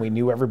younger, and we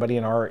knew everybody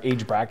in our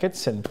age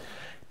brackets, and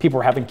people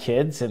were having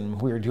kids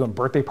and we were doing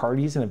birthday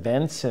parties and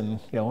events, and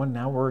you know, and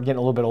now we're getting a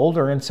little bit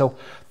older, and so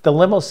the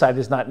limo side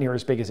is not near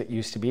as big as it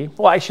used to be.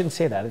 Well, I shouldn't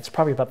say that. It's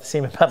probably about the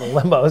same amount of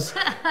limos.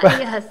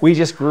 But we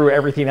just grew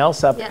everything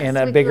else up in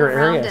a bigger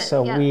area.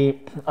 So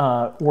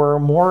we're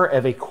more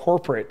of a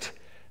corporate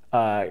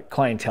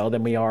clientele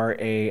than we are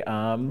a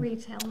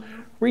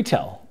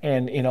retail.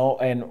 And you know,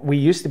 and we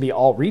used to be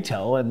all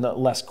retail and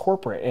less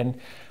corporate. And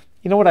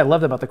you know what I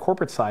love about the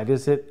corporate side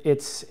is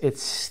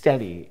it's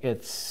steady,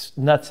 it's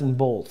nuts and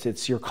bolts,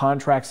 it's your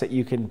contracts that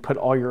you can put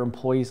all your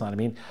employees on. I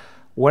mean,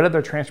 what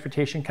other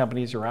transportation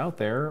companies are out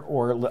there,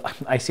 or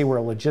I see we're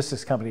a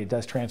logistics company that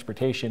does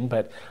transportation,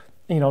 but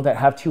you know, that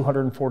have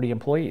 240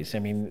 employees. I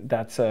mean,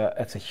 that's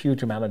a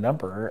huge amount of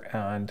number,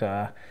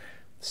 and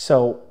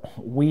so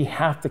we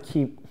have to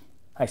keep,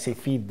 I say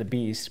feed the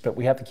beast, but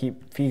we have to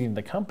keep feeding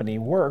the company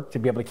work to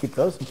be able to keep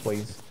those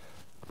employees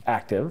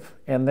active,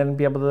 and then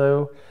be able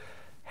to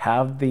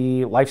have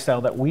the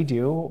lifestyle that we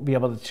do, be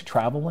able to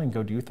travel and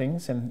go do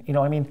things. And you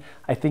know, I mean,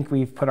 I think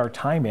we've put our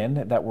time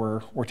in that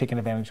we're taking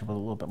advantage of it a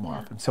little bit more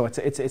often. So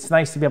it's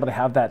nice to be able to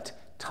have that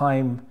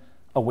time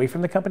away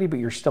from the company, but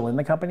you're still in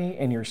the company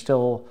and you're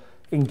still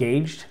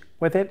engaged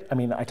with it. I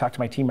mean, I talk to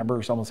my team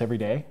members almost every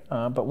day,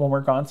 but when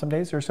we're gone some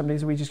days, there's some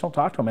days we just don't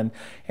talk to them.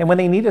 And when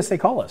they need us, they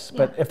call us.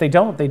 But if they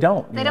don't, they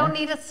don't. They don't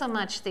need us so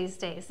much these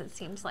days, it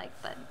seems like,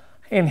 but.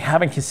 And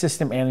having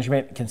consistent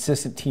management,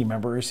 consistent team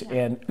members,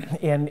 and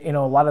you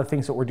know, a lot of the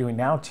things that we're doing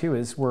now too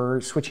is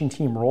we're switching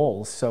team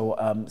roles.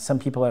 So some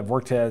people have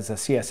worked as a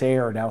CSA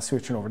are now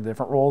switching over to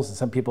different roles, and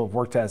some people have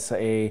worked as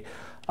a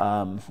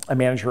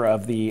manager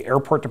of the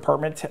airport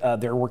department.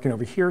 They're working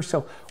over here.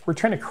 So we're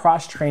trying to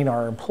cross-train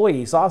our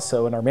employees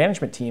also in our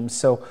management teams.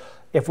 So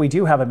if we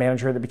do have a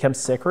manager that becomes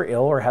sick or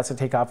ill or has to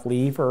take off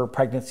leave or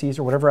pregnancies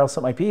or whatever else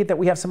it might be, that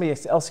we have somebody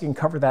else who can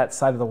cover that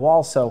side of the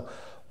wall. So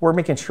we're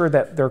making sure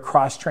that they're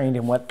cross-trained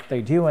in what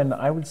they do, and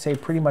I would say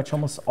pretty much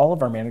almost all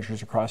of our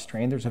managers are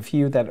cross-trained. There's a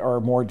few that are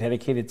more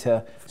dedicated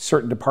to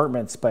certain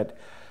departments, but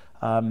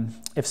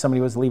if somebody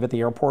was to leave at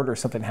the airport or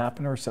something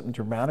happened or something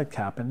dramatic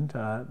happened,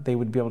 they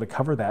would be able to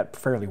cover that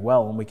fairly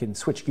well, and we can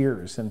switch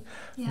gears. And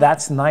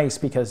that's nice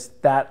because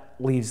that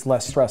leaves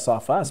less stress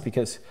off us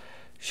because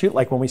shoot,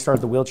 like when we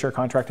started the wheelchair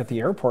contract at the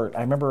airport,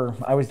 I remember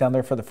I was down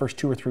there for the first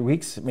 2 or 3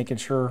 weeks making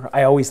sure,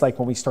 I always like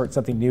when we start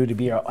something new to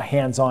be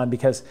hands-on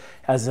because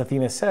as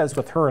Athena says,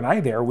 with her and I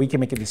there, we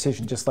can make a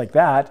decision just like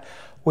that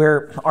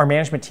where our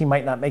management team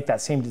might not make that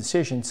same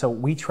decision. So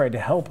we try to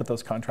help with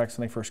those contracts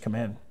when they first come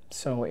in.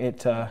 So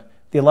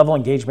the level of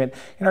engagement,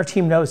 and our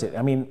team knows it.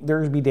 I mean,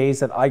 there'll be days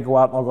that I go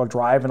out and I'll go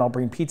drive and I'll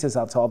bring pizzas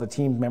out to all the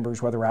team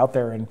members, whether they're out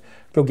there, and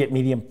go get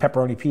medium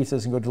pepperoni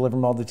pizzas and go deliver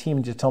them all to the team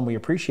and just tell them we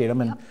appreciate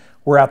them. And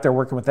we're out there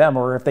working with them.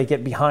 Or if they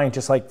get behind,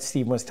 just like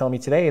Steve was telling me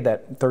today,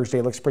 that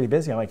Thursday looks pretty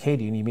busy. I'm like, hey,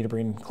 do you need me to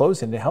bring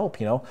clothes in to help,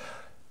 you know?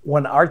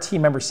 When our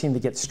team members seem to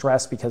get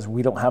stressed because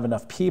we don't have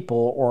enough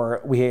people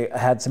or we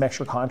had some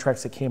extra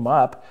contracts that came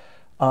up,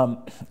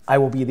 I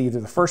will be either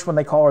the first one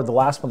they call or the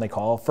last one they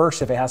call.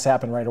 First, if it has to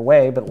happen right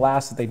away, but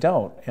last if they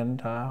don't. And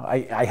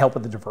I help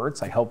with the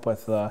diverts. I help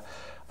with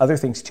other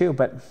things too.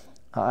 But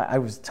I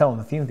was telling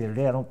Athena the other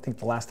day, I don't think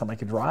the last time I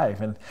could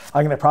drive. And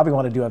I'm going to probably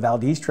want to do a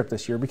Valdez trip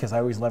this year because I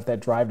always love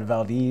that drive to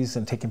Valdez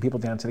and taking people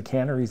down to the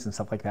canneries and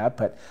stuff like that.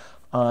 But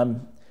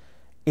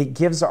it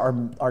gives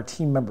our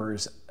team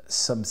members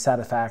some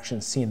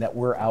satisfaction seeing that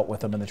we're out with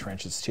them in the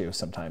trenches too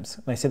sometimes.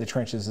 And I say the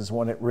trenches is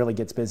when it really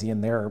gets busy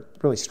and they're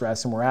really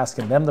stressed and we're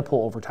asking them to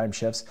pull overtime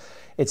shifts.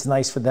 It's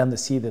nice for them to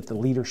see that the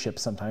leadership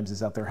sometimes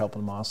is out there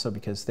helping them also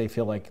because they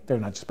feel like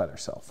they're not just by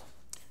themselves.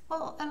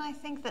 Well, and I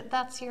think that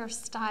that's your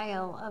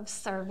style of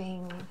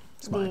serving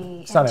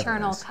the not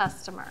internal everybody's.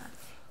 customer.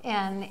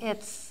 And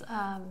it's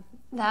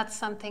that's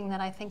something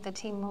that I think the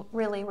team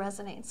really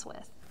resonates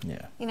with.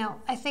 Yeah. You know,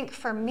 I think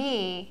for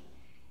me,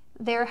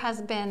 there has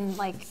been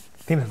like,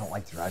 Athena don't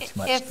like to drive too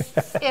much.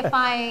 if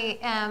I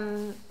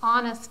am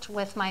honest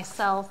with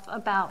myself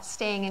about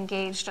staying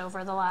engaged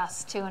over the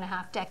last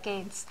 2.5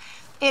 decades,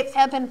 it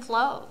ebb and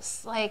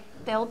flows. Like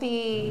there'll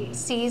be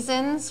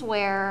seasons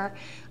where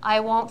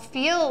I won't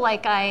feel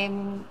like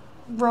I'm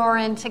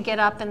roaring to get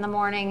up in the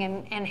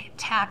morning and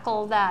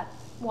tackle that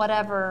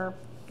whatever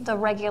the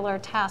regular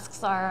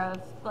tasks are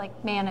of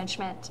like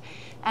management.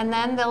 And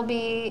then there'll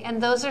be,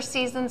 and those are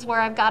seasons where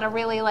I've got to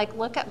really like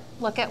look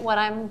at what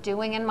I'm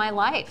doing in my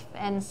life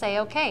and say,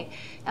 okay,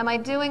 am I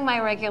doing my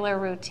regular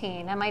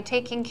routine? Am I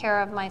taking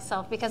care of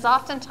myself? Because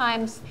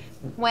oftentimes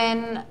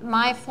when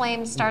my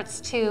flame starts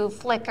to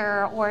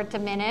flicker or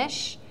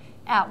diminish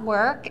at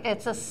work,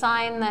 it's a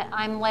sign that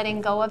I'm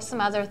letting go of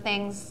some other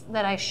things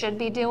that I should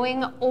be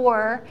doing,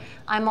 or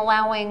I'm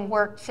allowing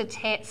work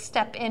to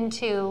step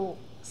into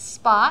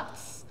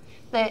spots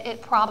that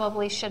it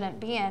probably shouldn't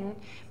be in.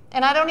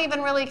 And I don't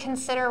even really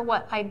consider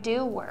what I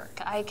do work.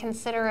 I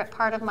consider it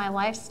part of my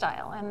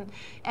lifestyle,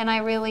 and I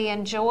really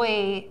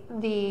enjoy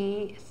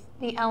the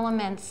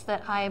elements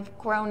that I've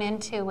grown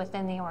into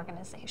within the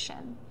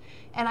organization.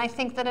 And I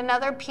think that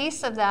another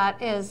piece of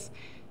that is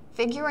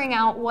figuring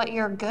out what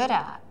you're good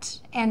at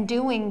and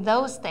doing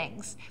those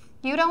things.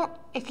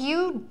 If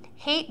you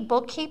hate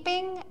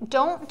bookkeeping,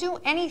 don't do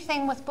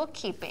anything with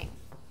bookkeeping.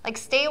 Like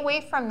stay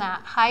away from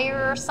that.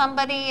 Hire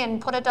somebody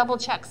and put a double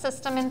check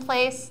system in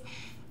place,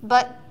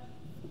 but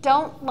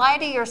don't lie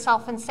to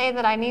yourself and say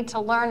that I need to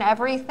learn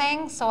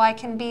everything so I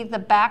can be the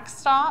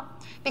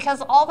backstop,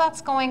 because all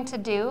that's going to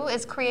do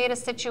is create a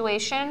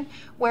situation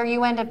where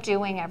you end up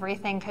doing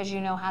everything because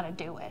you know how to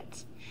do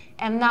it.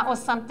 And that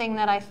was something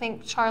that I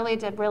think Charlie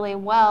did really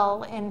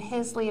well in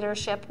his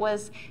leadership,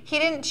 was he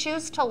didn't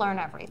choose to learn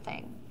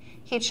everything.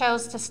 He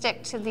chose to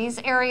stick to these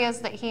areas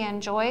that he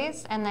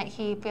enjoys and that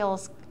he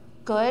feels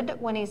good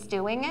when he's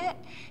doing it,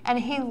 and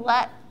he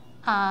let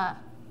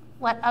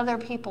other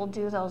people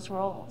do those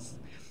roles.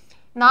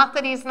 Not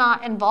that he's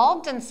not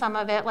involved in some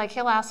of it, like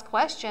he'll ask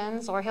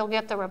questions or he'll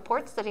get the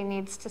reports that he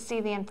needs to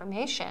see the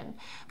information,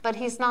 but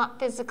he's not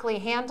physically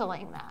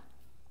handling that.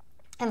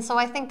 And so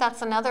I think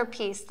that's another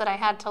piece that I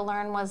had to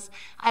learn, was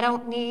I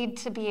don't need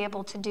to be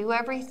able to do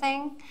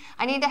everything.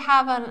 I need to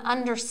have an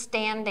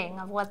understanding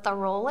of what the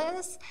role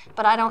is,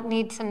 but I don't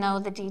need to know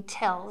the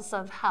details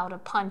of how to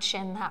punch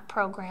in that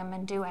program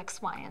and do X,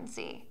 Y, and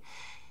Z.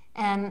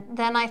 And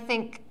then I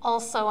think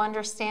also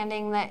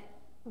understanding that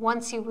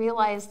once you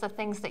realize the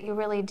things that you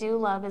really do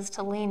love is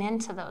to lean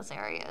into those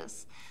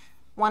areas.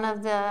 One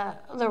of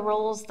the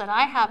roles that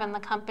I have in the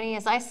company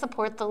is I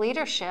support the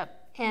leadership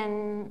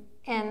in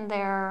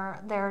their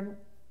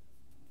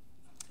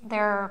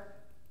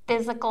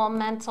physical,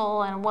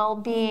 mental, and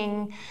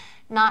well-being.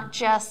 Not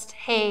just,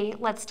 hey,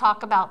 let's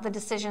talk about the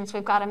decisions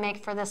we've got to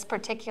make for this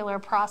particular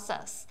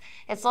process.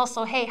 It's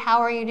also, hey, how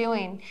are you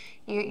doing?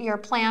 Your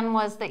plan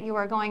was that you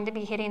were going to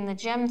be hitting the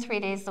gym 3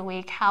 days a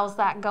week. How's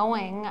that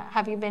going?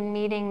 Have you been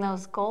meeting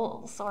those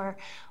goals? Or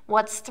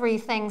what's 3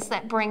 things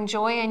that bring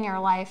joy in your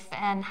life,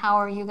 and how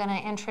are you going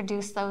to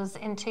introduce those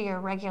into your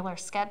regular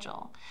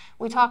schedule?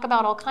 We talk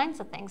about all kinds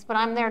of things, but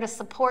I'm there to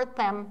support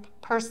them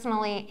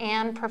personally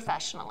and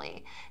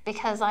professionally,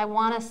 because I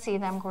want to see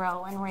them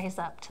grow and raise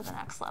up to the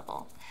next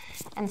level.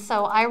 And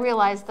so I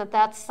realized that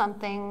that's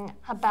something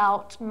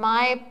about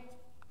my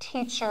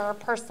teacher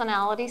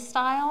personality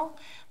style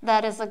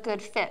that is a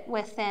good fit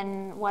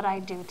within what I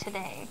do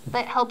today,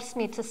 that helps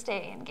me to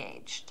stay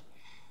engaged.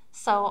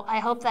 So I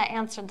hope that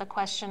answered the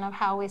question of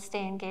how we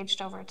stay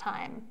engaged over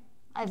time.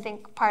 I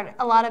think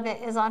a lot of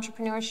it is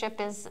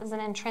entrepreneurship is an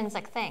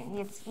intrinsic thing.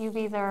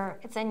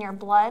 It's in your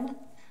blood.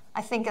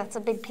 I think that's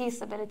a big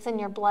piece of it. It's in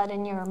your blood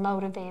and you're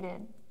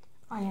motivated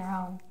on your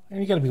own. And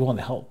you got to be willing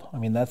to help. I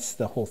mean, that's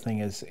the whole thing,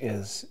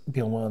 is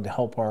being willing to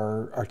help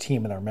our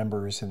team and our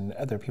members and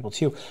other people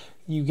too.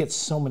 You get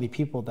so many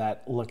people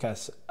that look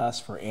at us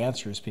for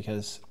answers,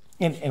 because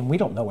and we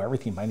don't know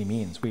everything by any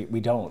means. We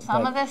don't.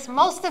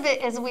 Most of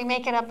it is we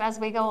make it up as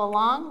we go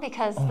along,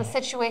 because the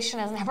situation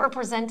has never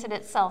presented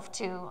itself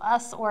to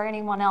us or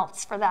anyone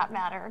else for that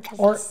matter, because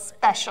it's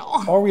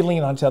special. Or we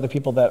lean on to other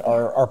people that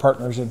are our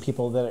partners and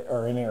people that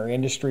are in our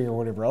industry or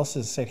whatever else,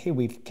 is say, hey,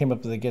 we've came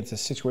up against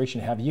this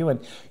situation, have you? And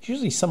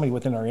usually somebody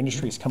within our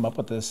industry has come up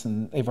with this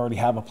and they've already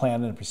have a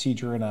plan and a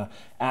procedure and a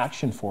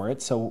action for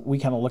it. So we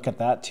kind of look at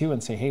that too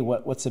and say, hey,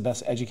 what's the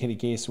best educated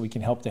case so we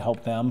can help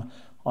them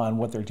on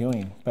what they're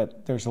doing.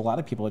 But there's a lot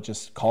of people that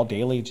just call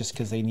daily just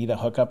because they need a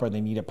hookup or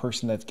they need a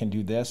person that can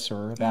do this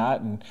or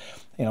that. And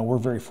we're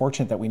very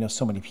fortunate that we know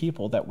so many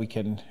people that we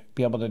can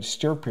be able to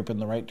steer people in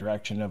the right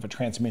direction of a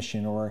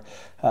transmission, or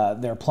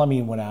their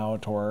plumbing went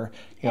out, or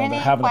they're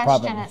having a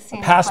problem.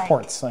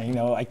 Passports,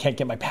 I can't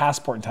get my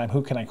passport in time.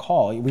 Who can I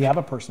call? We have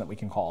a person that we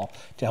can call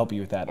to help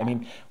you with that. I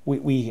mean,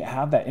 we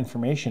have that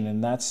information,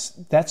 and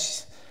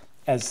that's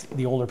as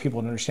the older people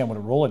understand what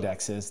a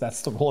Rolodex is,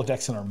 that's the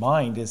Rolodex in our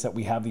mind, is that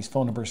we have these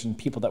phone numbers and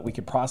people that we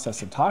can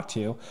process and talk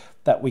to,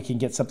 that we can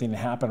get something to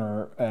happen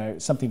or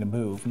something to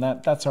move. And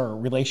that's our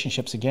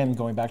relationships, again,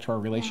 going back to our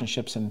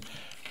relationships and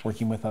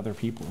working with other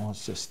people.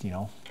 It's just,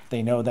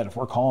 they know that if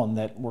we're calling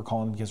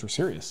because we're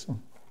serious.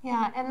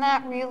 Yeah, and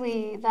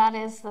that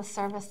is the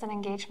service and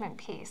engagement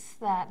piece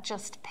that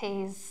just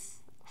pays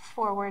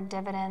forward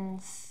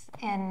dividends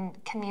in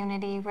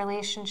community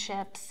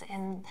relationships,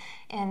 in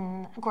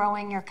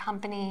growing your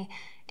company.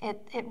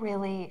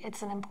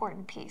 It's an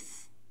important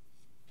piece.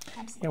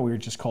 Absolutely. Yeah, we were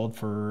just called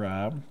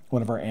for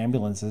one of our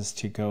ambulances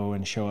to go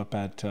and show up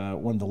at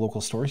one of the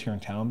local stores here in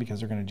town, because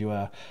they're going to do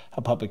a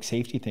public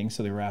safety thing.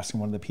 So they were asking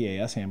one of the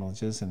PAS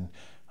ambulances, and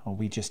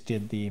we just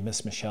did the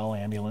Miss Michelle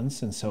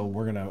ambulance, and so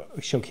we're going to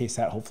showcase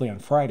that hopefully on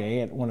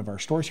Friday at one of our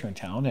stores here in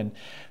town, and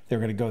they're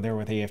going to go there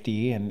with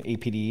AFD and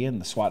APD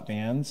and the SWAT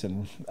vans,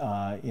 and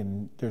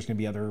there's going to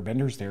be other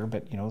vendors there,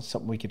 but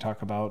something we could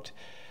talk about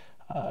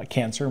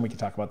cancer, and we could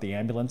talk about the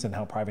ambulance and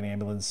how private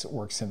ambulance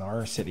works in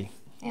our city.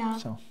 Yeah.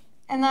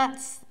 And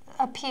that's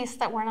a piece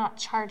that we're not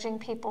charging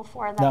people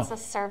for. That's a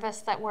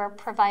service that we're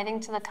providing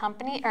to the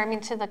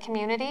to the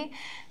community,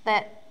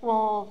 that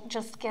will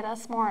just get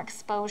us more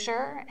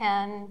exposure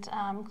and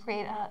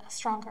create a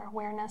stronger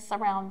awareness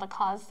around the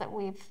cause that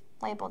we've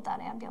labeled that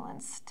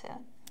ambulance to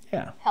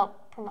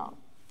help promote.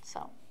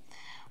 So,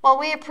 well,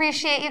 we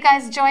appreciate you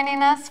guys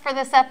joining us for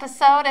this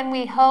episode, and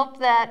we hope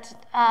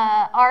that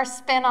our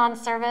spin on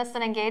service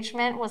and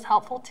engagement was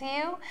helpful to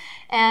you.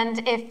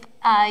 And if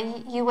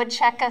you would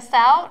check us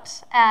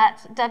out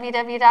at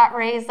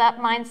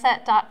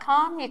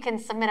www.raiseupmindset.com, you can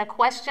submit a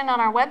question on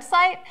our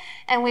website,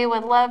 and we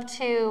would love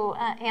to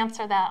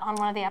answer that on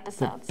one of the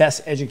episodes. The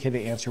best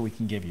educated answer we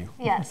can give you.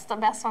 Yes, the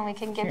best one we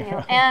can give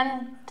you.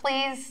 And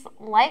please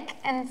like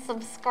and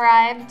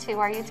subscribe to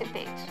our YouTube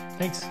page.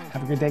 Thanks.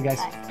 Have a good day, guys.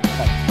 Bye.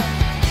 Bye.